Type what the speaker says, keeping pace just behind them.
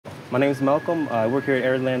My name is Malcolm. I work here at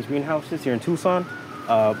Arid Lands Greenhouses here in Tucson.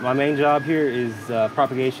 My main job here is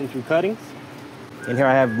propagation through cuttings. And here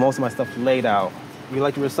I have most of my stuff laid out. We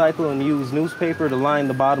like to recycle and use newspaper to line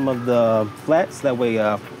the bottom of the flats. That way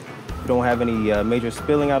you don't have any major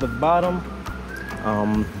spilling out of the bottom.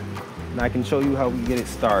 And I can show you how we get it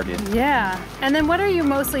started. Yeah. And then what are you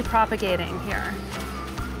mostly propagating here?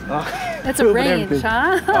 It's a range,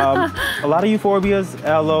 huh? A lot of euphorbias,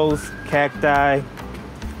 aloes, cacti,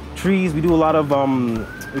 trees. We do a lot of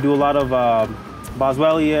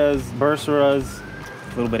boswellias, bursaras, a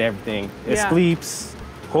little bit of everything. Yeah. Asclepias,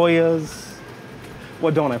 hoyas.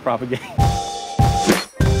 What don't I propagate?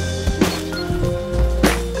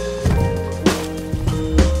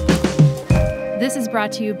 This is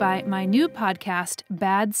brought to you by my new podcast,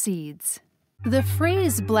 Bad Seeds. The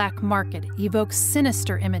phrase black market evokes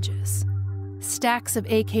sinister images. Stacks of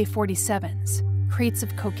AK-47s, crates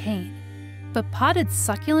of cocaine. But potted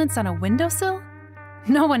succulents on a windowsill?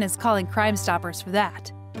 No one is calling Crime Stoppers for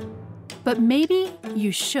that. But maybe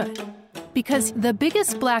you should. Because the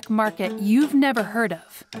biggest black market you've never heard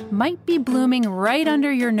of might be blooming right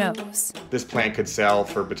under your nose. This plant could sell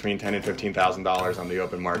for between $10,000 and $15,000 on the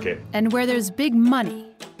open market. And where there's big money,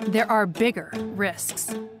 there are bigger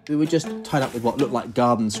risks. We were just tied up with what looked like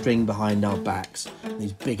garden string behind our backs,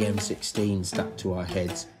 these big M16s stuck to our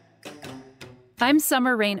heads. I'm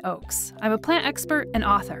Summer Rayne Oaks. I'm a plant expert and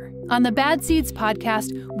author. On the Bad Seeds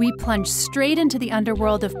podcast, we plunge straight into the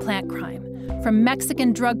underworld of plant crime. From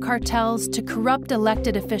Mexican drug cartels to corrupt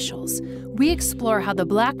elected officials, we explore how the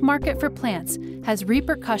black market for plants has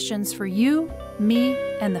repercussions for you, me,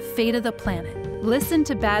 and the fate of the planet. Listen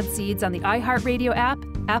to Bad Seeds on the iHeartRadio app,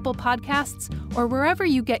 Apple Podcasts, or wherever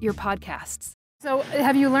you get your podcasts. So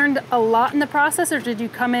have you learned a lot in the process, or did you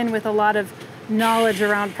come in with a lot of knowledge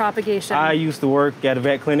around propagation? I used to work at a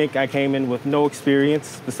vet clinic. I came in with no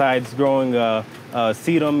experience besides growing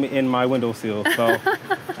sedum in my windowsill. So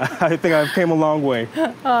I think I've came a long way.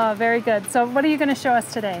 Oh, very good. So what are you going to show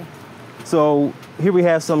us today? So here we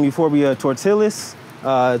have some Euphorbia tortilis.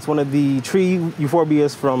 It's one of the tree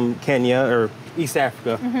euphorbias from Kenya or East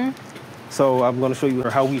Africa. So I'm going to show you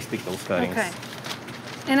how we stick those cuttings. Okay.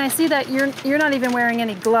 And I see that you're not even wearing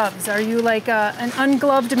any gloves. Are you like an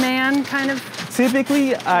ungloved man, kind of?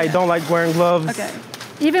 Typically, I don't like wearing gloves. Okay.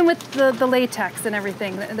 Even with the latex and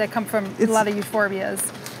everything that come from a lot of euphorbias.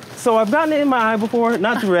 So I've gotten it in my eye before,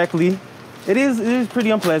 not directly. It is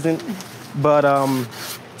pretty unpleasant, but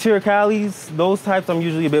Tiracalis, those types, I'm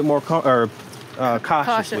usually a bit more cautious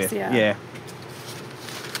with. Yeah.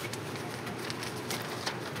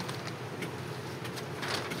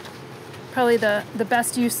 Probably the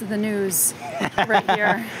best use of the news right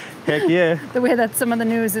here. Heck yeah. The way that some of the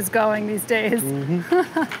news is going these days.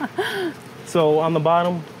 So on the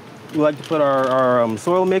bottom, we like to put our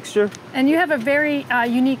soil mixture. And you have a very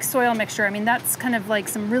unique soil mixture. I mean, that's kind of like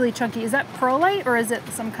some really chunky, is that perlite or is it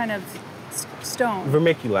some kind of stone?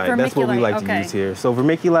 Vermiculite. That's what we like to use here. So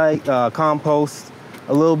vermiculite, compost,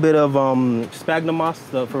 a little bit of sphagnum moss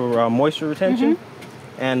for moisture retention.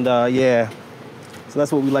 And yeah. So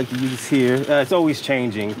that's what we like to use here. It's always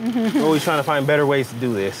changing. We're always trying to find better ways to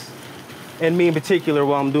do this. And me in particular,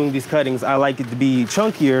 while I'm doing these cuttings, I like it to be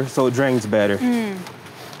chunkier so it drains better.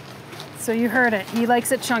 So you heard it. He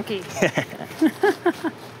likes it chunky.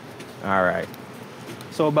 All right.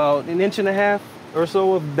 So about 1.5 inches or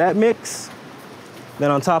so of that mix. Then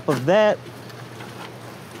on top of that,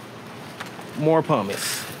 more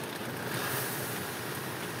pumice.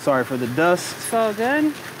 Sorry for the dust. It's all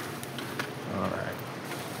good. All right.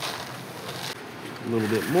 A little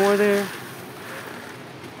bit more there.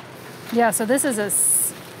 Yeah, so this is a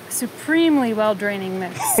supremely well-draining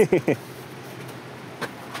mix.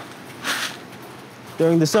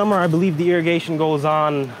 During the summer, I believe the irrigation goes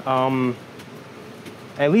on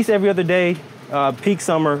at least every other day, peak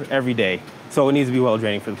summer every day. So it needs to be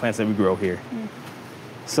well-draining for the plants that we grow here.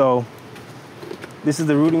 So this is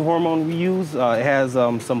the rooting hormone we use. It has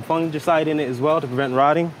some fungicide in it as well to prevent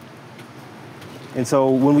rotting. And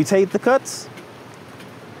so when we take the cuts,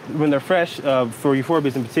 when they're fresh, for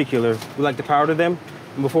euphorbias in particular, we like to powder them.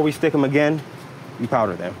 And before we stick them again, we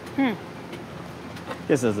powder them.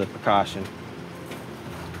 Just as a precaution.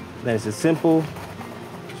 Then it's just simple,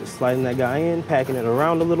 just sliding that guy in, packing it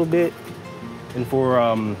around a little bit. And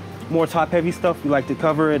for more top-heavy stuff, we like to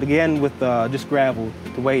cover it again with just gravel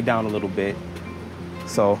to weigh it down a little bit.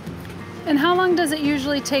 So. And how long does it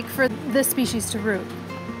usually take for this species to root?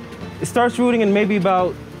 It starts rooting in maybe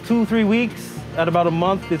about 2-3 weeks. At about a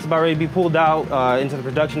month, it's about ready to be pulled out into the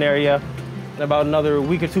production area. And about another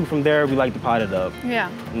week or two from there, we like to pot it up. Yeah.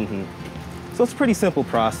 So So it's a pretty simple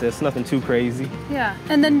process, nothing too crazy. Yeah,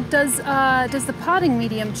 and then does the potting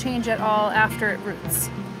medium change at all after it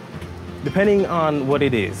roots? Depending on what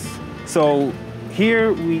it is. So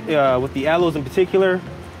here, with the aloes in particular,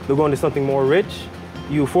 they'll go into something more rich.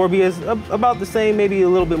 Euphorbia is about the same, maybe a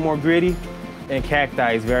little bit more gritty. And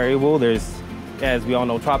cacti is variable. There's, as we all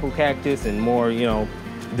know, tropical cactus and more, you know,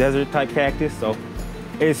 desert type cactus. So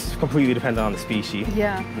it's completely dependent on the species.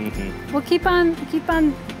 Yeah. Well, keep on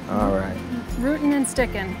All right. rooting and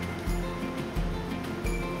sticking.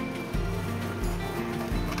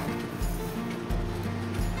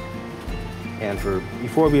 And for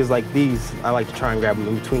euphorbias like these, I like to try and grab them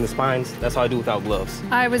in between the spines. That's how I do without gloves.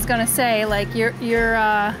 I was gonna say, like, you're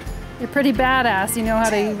pretty badass. You know how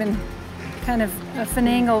to even kind of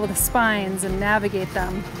finagle the spines and navigate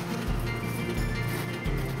them.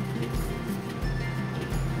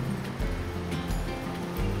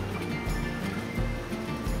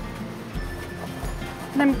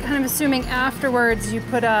 And I'm kind of assuming afterwards you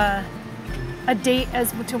put a date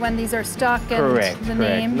as to when these are stuck and Correct. the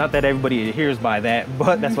name. Not that everybody adheres by that,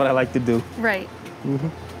 but that's what I like to do. Right.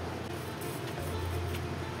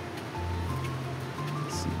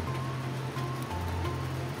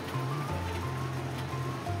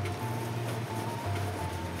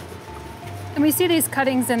 And we see these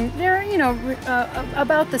cuttings, and they're, you know,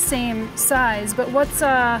 about the same size. But what's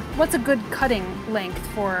a good cutting length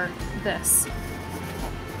for this?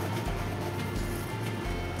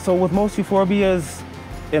 So with most euphorbias,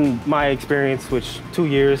 in my experience, which 2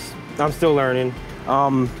 years, I'm still learning.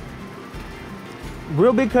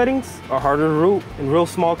 Real big cuttings are harder to root, and real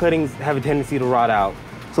small cuttings have a tendency to rot out.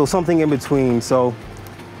 So something in between. So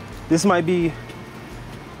this might be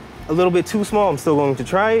a little bit too small. I'm still going to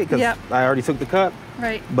try it because I already took the cut.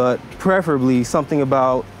 Right. But preferably something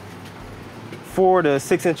about 4 to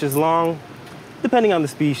 6 inches long, depending on the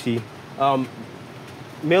species.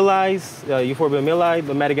 Millis, Euphorbia milli,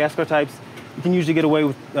 the Madagascar types, you can usually get away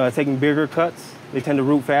with taking bigger cuts. They tend to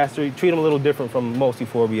root faster. You treat them a little different from most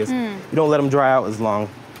euphorbias. You don't let them dry out as long.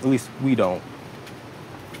 At least we don't.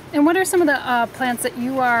 And what are some of the plants that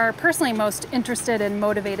you are personally most interested and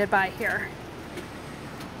motivated by here?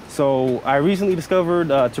 So I recently discovered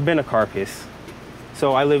Copious.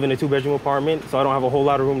 So I live in a 2-bedroom apartment, so I don't have a whole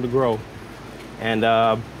lot of room to grow.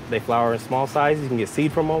 And they flower in small sizes. You can get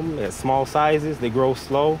seed from them. They're small sizes. They grow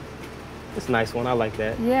slow. It's a nice one. I like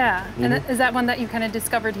that. Yeah. And is that one that you kind of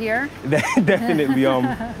discovered here? Definitely.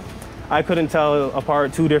 I couldn't tell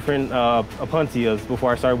apart 2 different Opuntias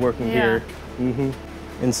before I started working here.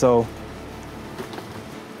 And so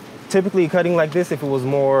typically cutting like this, if it was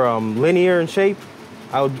more linear in shape,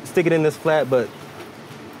 I would stick it in this flat, but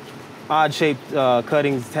odd-shaped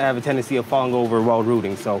cuttings have a tendency of falling over while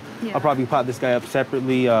rooting. So I'll probably pot this guy up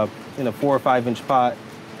separately in a 4 or 5 inch pot,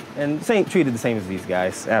 and treated the same as these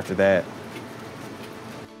guys after that.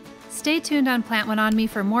 Stay tuned on Plant One On Me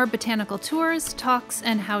for more botanical tours, talks,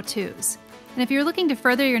 and how-tos. And if you're looking to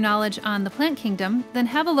further your knowledge on the plant kingdom, then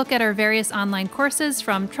have a look at our various online courses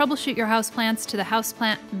from Troubleshoot Your Houseplants to the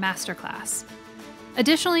Houseplant Masterclass.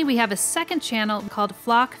 Additionally, we have a second channel called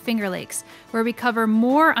Flock Finger Lakes, where we cover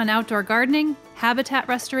more on outdoor gardening, habitat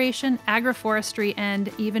restoration, agroforestry, and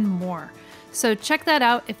even more. So check that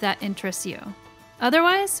out if that interests you.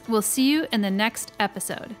 Otherwise, we'll see you in the next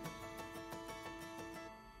episode.